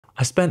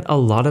I spent a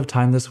lot of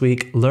time this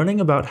week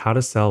learning about how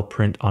to sell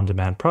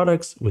print-on-demand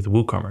products with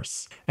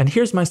WooCommerce. And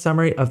here's my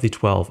summary of the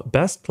 12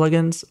 best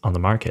plugins on the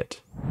market.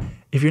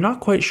 If you're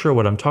not quite sure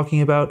what I'm talking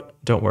about,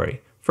 don't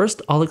worry.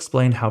 First, I'll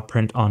explain how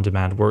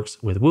print-on-demand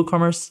works with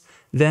WooCommerce.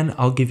 Then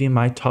I'll give you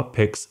my top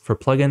picks for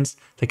plugins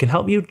that can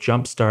help you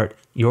jumpstart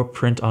your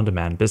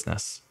print-on-demand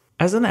business.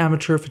 As an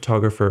amateur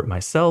photographer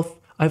myself,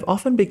 I've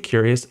often been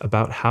curious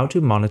about how to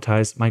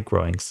monetize my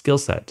growing skill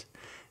set.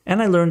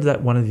 And I learned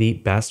that one of the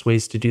best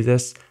ways to do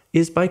this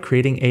is by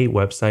creating a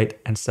website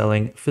and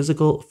selling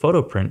physical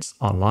photo prints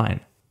online.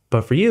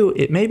 But for you,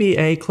 it may be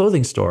a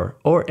clothing store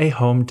or a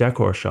home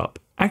decor shop.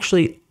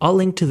 Actually, I'll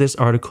link to this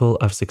article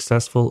of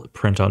successful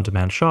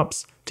print-on-demand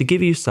shops to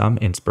give you some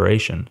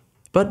inspiration.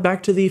 But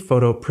back to the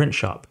photo print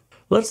shop.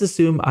 Let's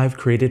assume I've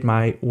created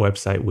my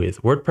website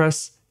with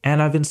WordPress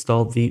and I've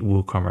installed the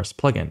WooCommerce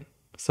plugin.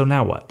 So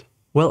now what?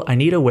 Well, I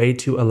need a way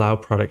to allow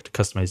product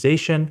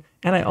customization,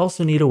 and I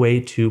also need a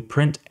way to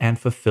print and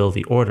fulfill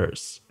the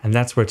orders. And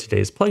that's where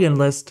today's plugin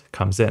list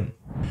comes in.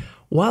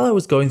 While I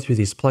was going through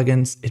these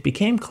plugins, it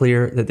became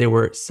clear that there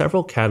were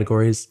several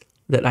categories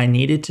that I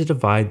needed to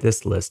divide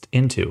this list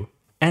into.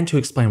 And to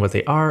explain what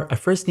they are, I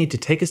first need to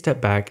take a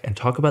step back and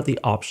talk about the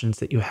options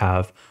that you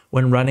have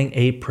when running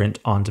a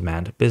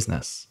print-on-demand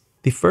business.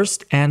 The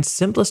first and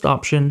simplest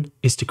option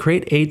is to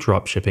create a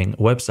dropshipping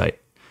website.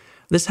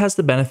 This has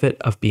the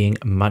benefit of being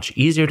much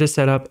easier to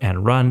set up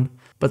and run,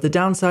 but the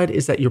downside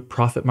is that your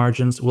profit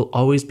margins will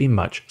always be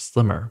much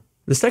slimmer.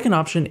 The second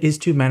option is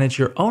to manage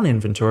your own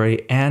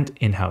inventory and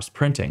in-house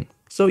printing.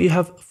 So you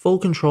have full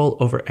control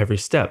over every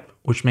step,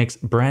 which makes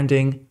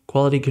branding,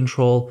 quality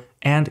control,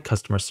 and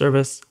customer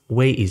service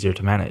way easier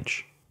to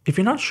manage. If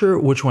you're not sure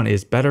which one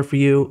is better for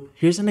you,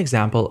 here's an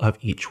example of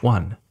each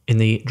one. In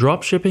the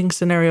dropshipping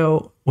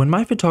scenario, when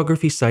my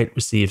photography site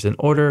receives an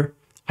order,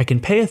 I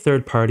can pay a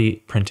third-party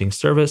printing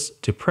service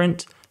to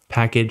print,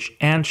 package,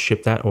 and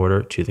ship that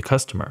order to the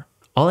customer.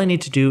 All I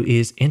need to do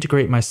is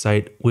integrate my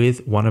site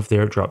with one of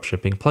their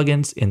dropshipping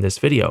plugins in this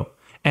video.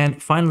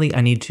 And finally,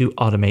 I need to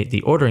automate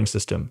the ordering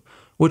system,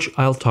 which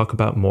I'll talk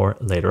about more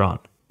later on.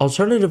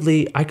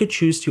 Alternatively, I could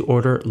choose to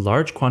order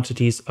large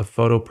quantities of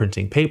photo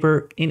printing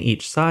paper in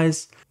each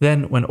size.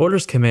 Then when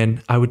orders come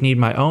in, I would need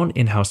my own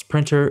in-house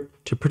printer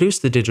to produce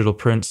the digital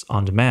prints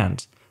on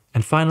demand.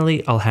 And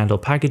finally, I'll handle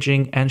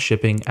packaging and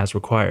shipping as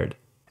required.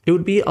 It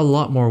would be a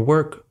lot more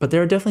work, but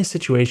there are definitely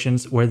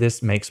situations where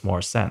this makes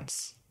more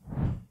sense.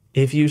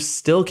 If you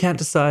still can't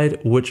decide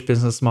which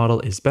business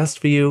model is best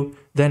for you,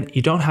 then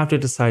you don't have to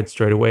decide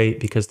straight away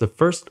because the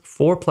first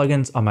 4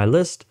 plugins on my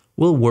list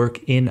will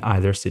work in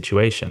either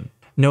situation.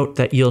 Note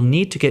that you'll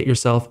need to get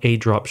yourself a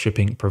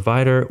dropshipping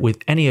provider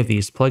with any of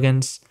these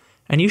plugins,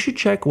 and you should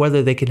check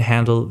whether they can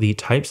handle the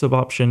types of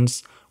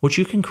options which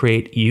you can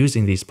create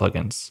using these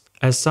plugins,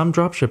 as some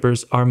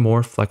dropshippers are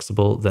more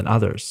flexible than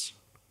others.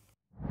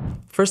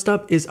 First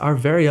up is our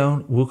very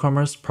own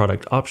WooCommerce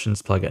Product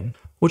Options plugin,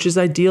 which is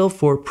ideal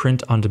for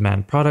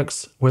print-on-demand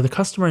products where the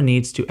customer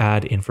needs to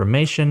add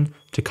information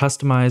to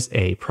customize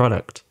a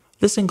product.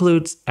 This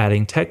includes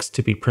adding text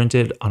to be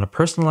printed on a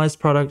personalized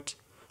product,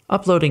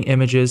 uploading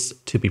images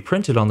to be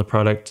printed on the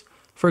product,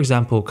 for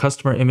example,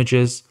 customer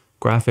images,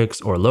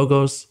 graphics, or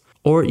logos,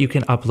 or you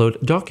can upload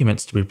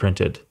documents to be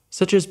printed,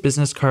 such as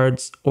business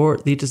cards or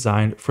the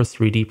design for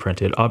 3D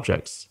printed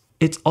objects.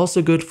 It's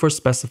also good for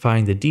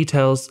specifying the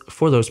details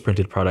for those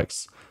printed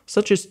products,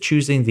 such as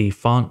choosing the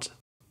font,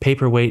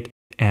 paperweight,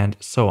 and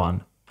so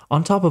on.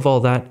 On top of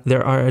all that,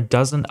 there are a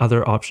dozen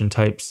other option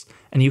types,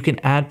 and you can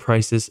add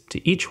prices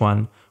to each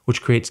one,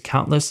 which creates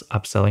countless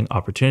upselling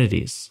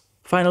opportunities.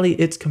 Finally,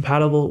 it's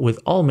compatible with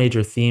all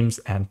major themes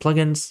and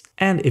plugins,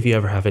 and if you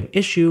ever have an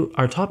issue,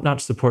 our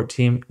top-notch support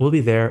team will be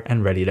there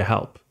and ready to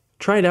help.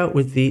 Try it out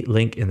with the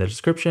link in the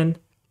description,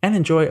 and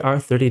enjoy our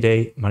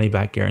 30-day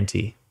money-back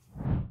guarantee.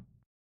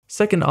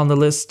 Second on the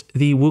list,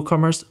 the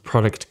WooCommerce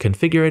Product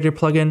Configurator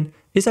plugin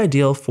is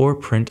ideal for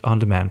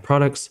print-on-demand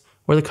products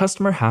where the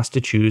customer has to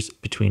choose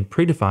between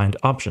predefined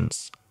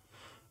options.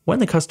 When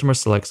the customer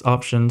selects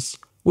options,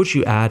 which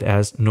you add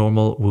as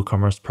normal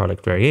WooCommerce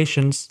product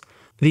variations,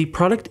 the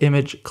product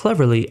image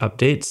cleverly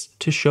updates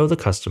to show the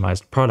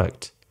customized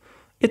product.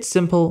 It's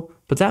simple,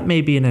 but that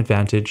may be an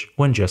advantage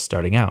when just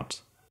starting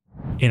out.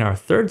 In our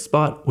third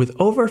spot, with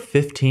over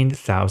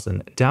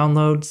 15,000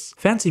 downloads,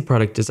 Fancy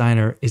Product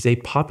Designer is a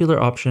popular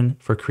option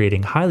for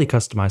creating highly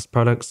customized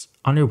products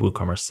on your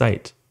WooCommerce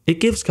site. It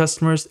gives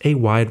customers a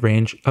wide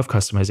range of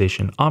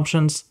customization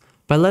options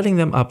by letting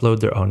them upload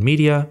their own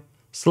media,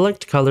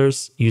 select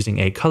colors using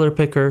a color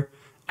picker,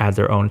 add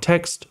their own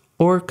text,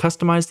 or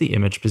customize the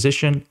image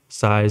position,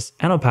 size,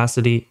 and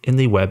opacity in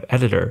the web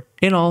editor.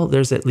 In all,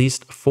 there's at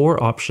least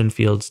 4 option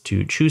fields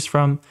to choose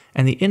from,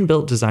 and the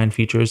inbuilt design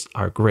features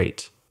are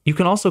great. You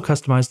can also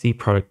customize the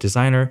product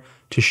designer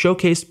to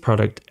showcase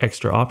product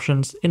extra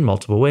options in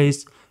multiple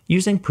ways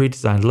using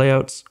pre-designed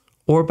layouts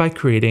or by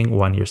creating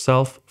one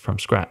yourself from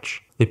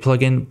scratch. The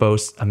plugin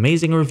boasts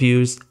amazing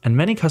reviews and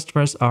many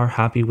customers are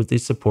happy with the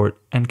support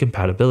and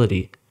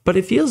compatibility. but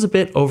it feels a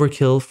bit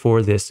overkill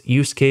for this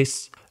use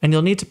case, and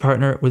you'll need to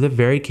partner with a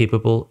very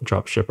capable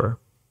dropshipper.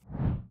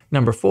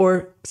 Number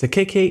 4,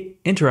 Zakeke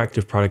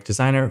Interactive Product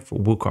Designer for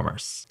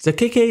WooCommerce.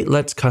 Zakeke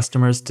lets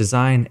customers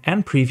design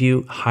and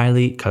preview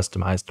highly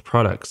customized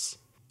products.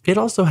 It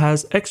also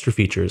has extra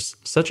features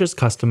such as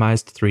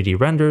customized 3D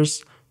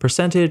renders,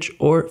 percentage,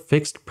 or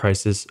fixed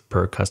prices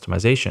per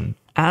customization.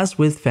 As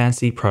with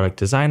Fancy Product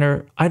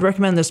Designer, I'd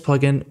recommend this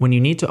plugin when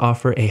you need to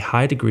offer a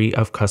high degree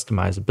of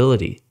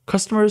customizability.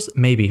 Customers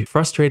may be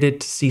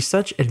frustrated to see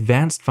such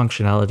advanced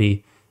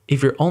functionality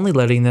if you're only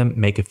letting them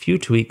make a few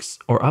tweaks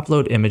or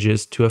upload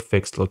images to a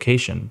fixed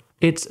location.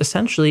 It's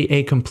essentially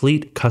a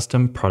complete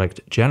custom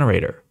product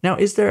generator. Now,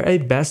 is there a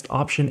best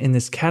option in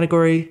this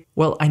category?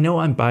 Well, I know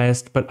I'm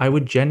biased, but I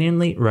would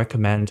genuinely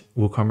recommend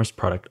WooCommerce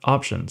Product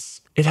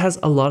Options. It has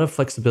a lot of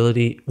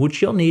flexibility,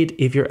 which you'll need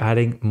if you're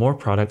adding more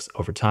products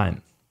over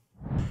time.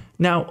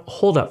 Now,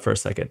 hold up for a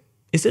second.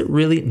 Is it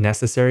really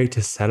necessary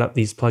to set up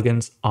these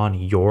plugins on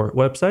your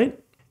website?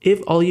 If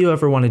all you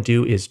ever want to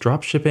do is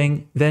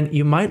dropshipping, then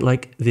you might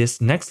like this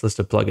next list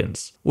of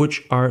plugins,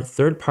 which are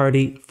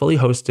third-party, fully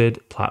hosted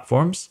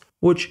platforms,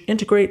 which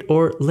integrate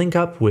or link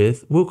up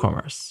with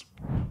WooCommerce.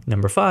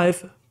 Number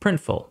 5,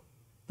 Printful.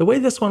 The way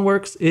this one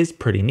works is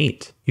pretty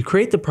neat. You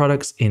create the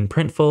products in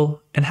Printful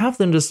and have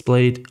them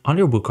displayed on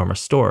your WooCommerce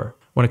store.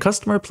 When a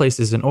customer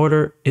places an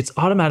order, it's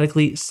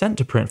automatically sent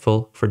to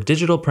Printful for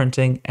digital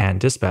printing and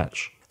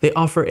dispatch. They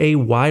offer a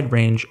wide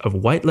range of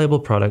white label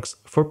products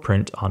for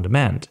print on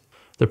demand.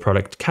 The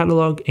product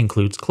catalog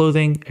includes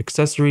clothing,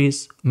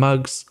 accessories,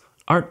 mugs,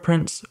 art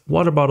prints,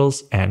 water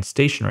bottles, and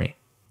stationery.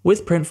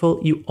 With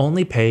Printful, you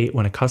only pay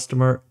when a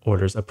customer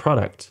orders a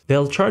product.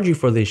 They'll charge you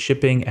for the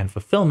shipping and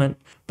fulfillment,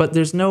 but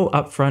there's no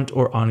upfront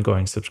or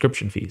ongoing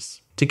subscription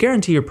fees. To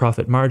guarantee your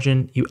profit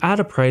margin, you add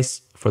a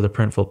price for the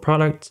Printful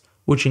product,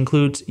 which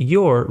includes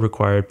your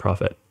required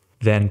profit.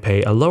 Then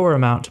pay a lower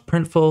amount to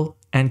Printful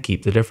and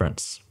keep the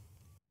difference.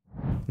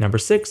 Number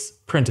 6,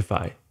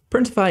 Printify.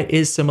 Printify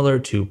is similar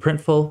to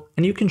Printful,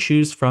 and you can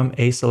choose from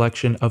a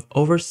selection of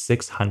over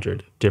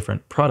 600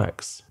 different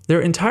products. Their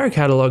entire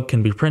catalog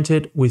can be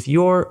printed with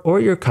your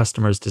or your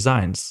customer's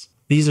designs.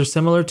 These are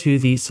similar to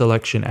the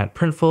selection at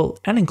Printful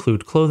and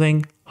include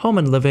clothing, home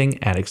and living,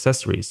 and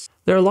accessories.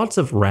 There are lots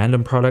of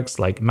random products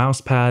like mouse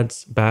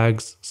pads,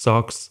 bags,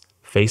 socks,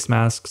 face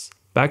masks,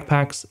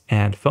 backpacks,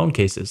 and phone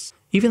cases.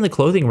 Even the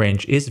clothing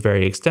range is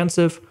very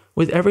extensive,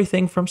 with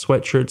everything from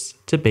sweatshirts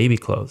to baby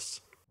clothes.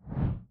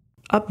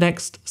 Up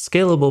next,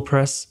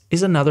 ScalablePress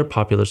is another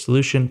popular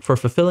solution for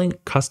fulfilling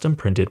custom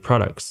printed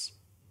products.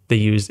 They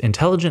use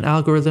intelligent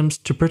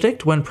algorithms to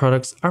predict when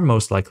products are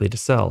most likely to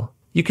sell.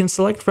 You can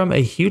select from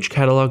a huge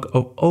catalog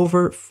of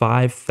over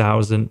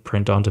 5,000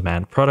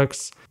 print-on-demand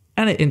products,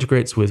 and it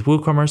integrates with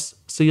WooCommerce,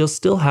 so you'll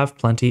still have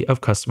plenty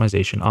of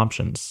customization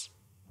options.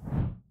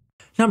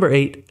 Number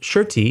 8,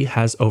 Shirtee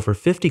has over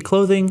 50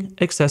 clothing,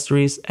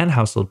 accessories, and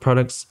household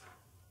products,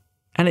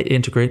 and it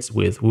integrates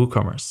with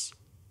WooCommerce.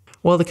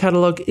 While the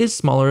catalog is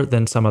smaller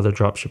than some other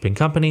dropshipping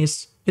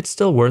companies, it's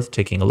still worth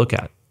taking a look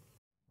at.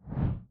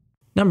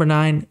 Number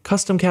 9,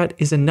 CustomCat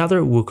is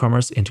another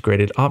WooCommerce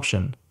integrated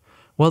option.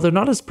 While they're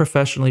not as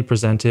professionally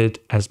presented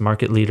as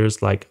market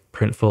leaders like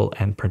Printful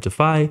and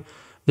Printify,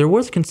 they're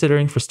worth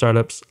considering for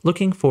startups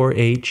looking for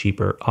a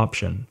cheaper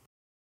option.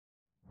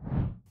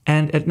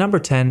 And at number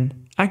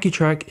 10,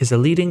 Acutrack is a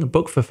leading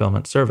book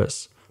fulfillment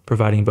service,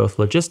 providing both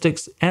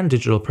logistics and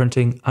digital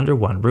printing under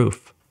one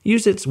roof.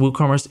 Use its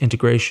WooCommerce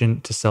integration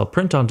to sell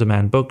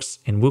print-on-demand books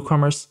in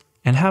WooCommerce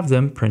and have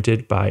them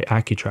printed by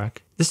Acutrack.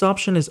 This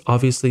option is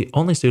obviously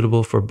only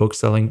suitable for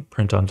book-selling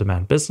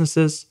print-on-demand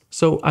businesses,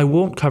 so I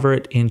won't cover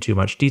it in too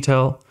much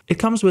detail. It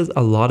comes with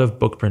a lot of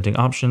book printing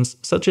options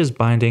such as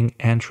binding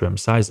and trim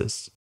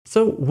sizes.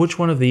 So which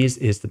one of these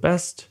is the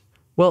best?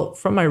 Well,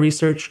 from my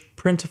research,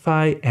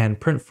 Printify and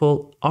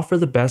Printful offer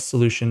the best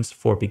solutions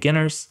for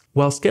beginners,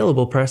 while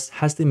ScalablePress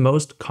has the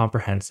most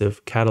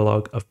comprehensive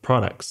catalog of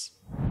products.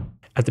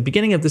 At the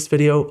beginning of this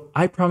video,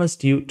 I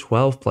promised you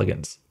 12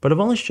 plugins, but I've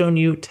only shown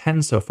you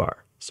 10 so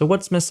far. So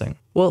what's missing?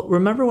 Well,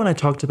 remember when I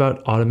talked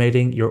about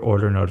automating your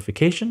order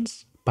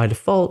notifications? By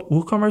default,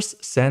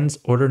 WooCommerce sends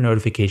order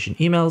notification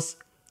emails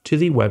to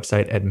the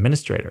website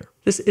administrator.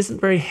 This isn't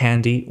very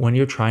handy when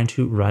you're trying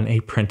to run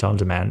a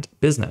print-on-demand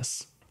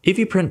business. If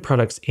you print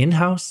products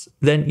in-house,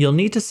 then you'll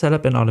need to set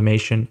up an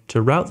automation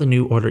to route the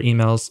new order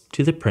emails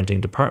to the printing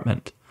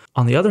department.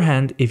 On the other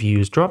hand, if you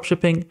use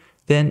dropshipping,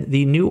 then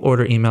the new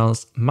order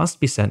emails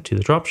must be sent to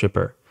the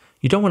dropshipper.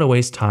 You don't want to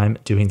waste time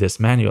doing this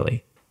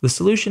manually. The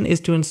solution is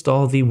to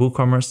install the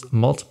WooCommerce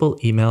Multiple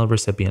Email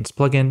Recipients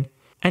plugin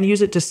and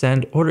use it to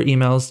send order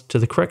emails to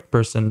the correct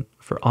person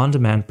for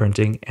on-demand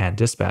printing and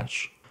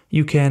dispatch.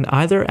 You can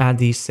either add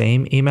the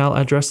same email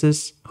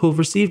addresses who'll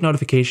receive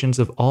notifications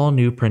of all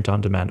new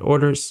print-on-demand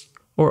orders,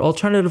 or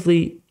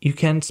alternatively, you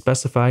can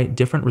specify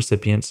different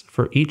recipients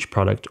for each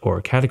product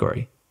or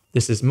category.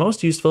 This is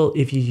most useful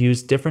if you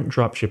use different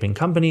dropshipping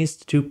companies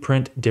to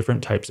print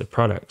different types of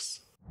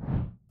products.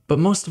 But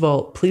most of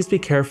all, please be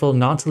careful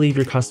not to leave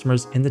your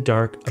customers in the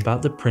dark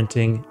about the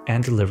printing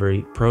and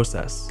delivery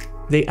process.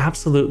 They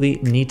absolutely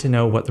need to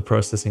know what the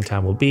processing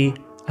time will be,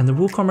 and the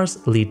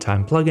WooCommerce Lead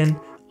Time plugin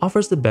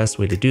offers the best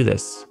way to do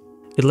this.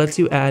 It lets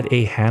you add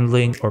a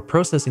handling or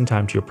processing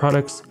time to your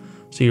products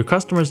so your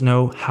customers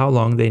know how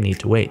long they need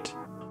to wait.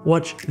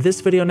 Watch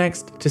this video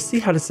next to see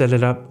how to set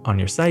it up on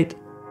your site.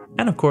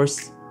 And of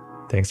course,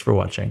 thanks for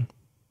watching.